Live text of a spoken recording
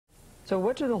So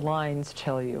what do the lines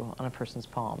tell you on a person's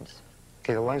palms?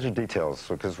 Okay, the lines are details,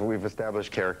 because we've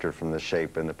established character from the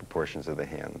shape and the proportions of the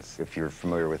hands. If you're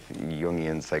familiar with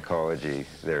Jungian psychology,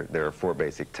 there are four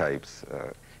basic types.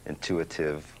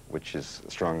 Intuitive, which is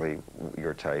strongly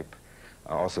your type.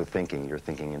 Also thinking, you're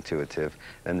thinking intuitive.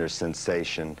 Then there's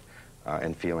sensation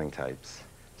and feeling types.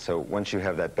 So once you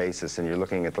have that basis and you're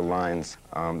looking at the lines,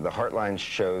 the heart line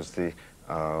shows the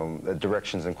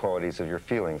directions and qualities of your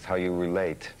feelings, how you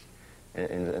relate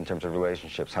in terms of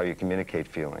relationships, how you communicate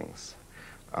feelings.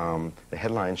 The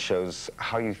headline shows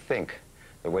how you think,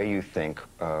 the way you think.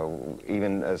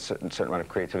 Even a certain amount of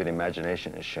creativity and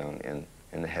imagination is shown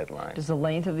in the headline. Does the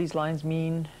length of these lines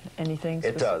mean anything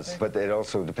specific? It does, but it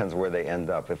also depends where they end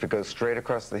up. If it goes straight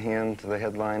across the hand to the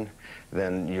headline,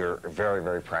 then you're very,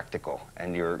 very practical,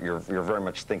 and you're very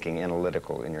much thinking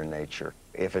analytical in your nature.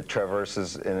 If it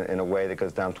traverses in a way that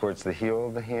goes down towards the heel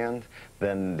of the hand,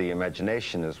 then the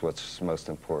imagination is what's most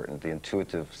important, the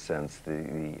intuitive sense,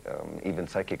 the even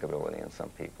psychic ability in some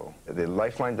people. The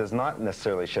lifeline does not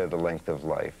necessarily show the length of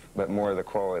life, but more the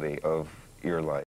quality of your life.